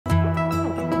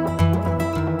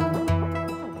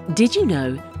Did you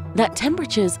know that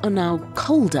temperatures are now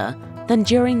colder than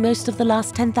during most of the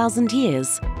last 10,000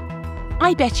 years?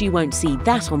 I bet you won't see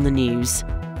that on the news.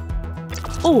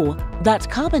 Or that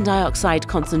carbon dioxide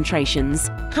concentrations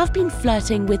have been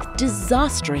flirting with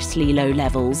disastrously low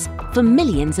levels for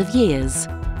millions of years.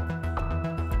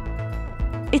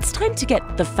 It's time to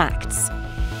get the facts.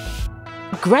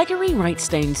 Gregory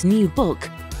Wrightstone's new book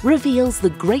reveals the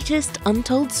greatest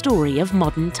untold story of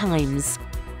modern times.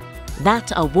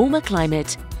 That a warmer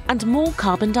climate and more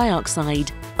carbon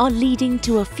dioxide are leading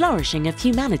to a flourishing of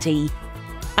humanity,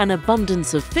 an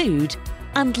abundance of food,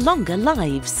 and longer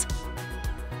lives.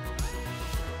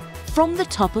 From the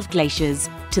top of glaciers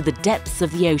to the depths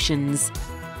of the oceans,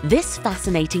 this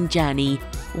fascinating journey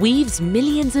weaves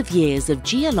millions of years of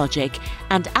geologic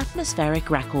and atmospheric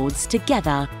records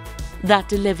together that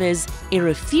delivers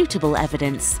irrefutable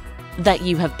evidence that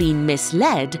you have been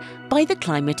misled by the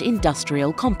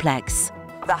climate-industrial complex.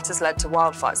 That has led to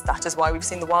wildfires. That is why we've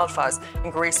seen the wildfires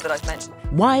in Greece that I've mentioned.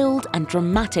 Wild and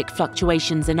dramatic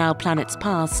fluctuations in our planet's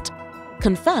past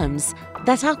confirms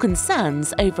that our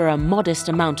concerns over a modest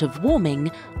amount of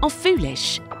warming are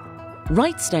foolish.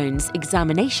 Wrightstone's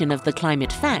examination of the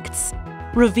climate facts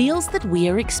reveals that we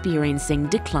are experiencing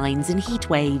declines in heat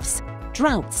waves,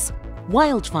 droughts,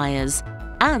 wildfires,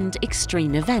 and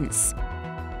extreme events.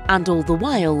 And all the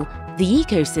while, the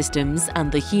ecosystems and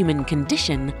the human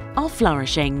condition are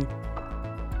flourishing.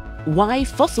 Why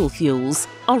fossil fuels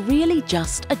are really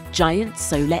just a giant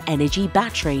solar energy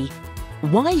battery.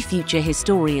 Why future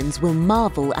historians will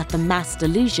marvel at the mass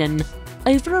delusion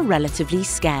over a relatively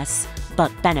scarce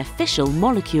but beneficial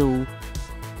molecule.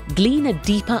 Glean a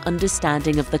deeper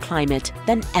understanding of the climate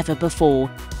than ever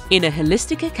before in a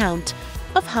holistic account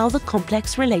of how the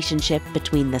complex relationship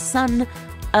between the sun,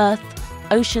 earth,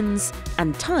 oceans,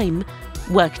 and time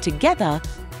work together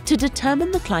to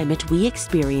determine the climate we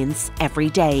experience every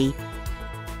day.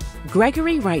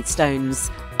 Gregory Wrightstone's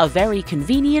A Very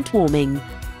Convenient Warming: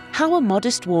 How a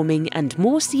Modest Warming and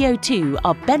More CO2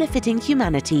 Are Benefiting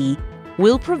Humanity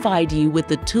will provide you with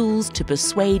the tools to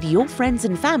persuade your friends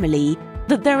and family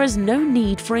that there is no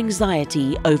need for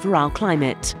anxiety over our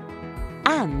climate,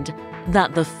 and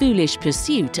that the foolish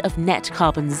pursuit of net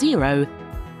carbon zero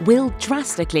will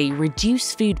drastically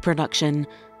reduce food production,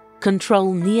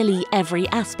 control nearly every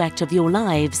aspect of your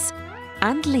lives,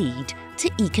 and lead to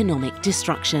economic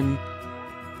destruction.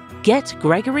 Get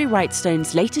Gregory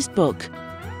Wrightstone's latest book,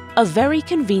 A Very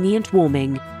Convenient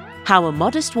Warming: How a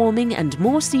Modest Warming and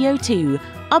More CO2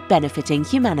 Are Benefiting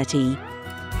Humanity,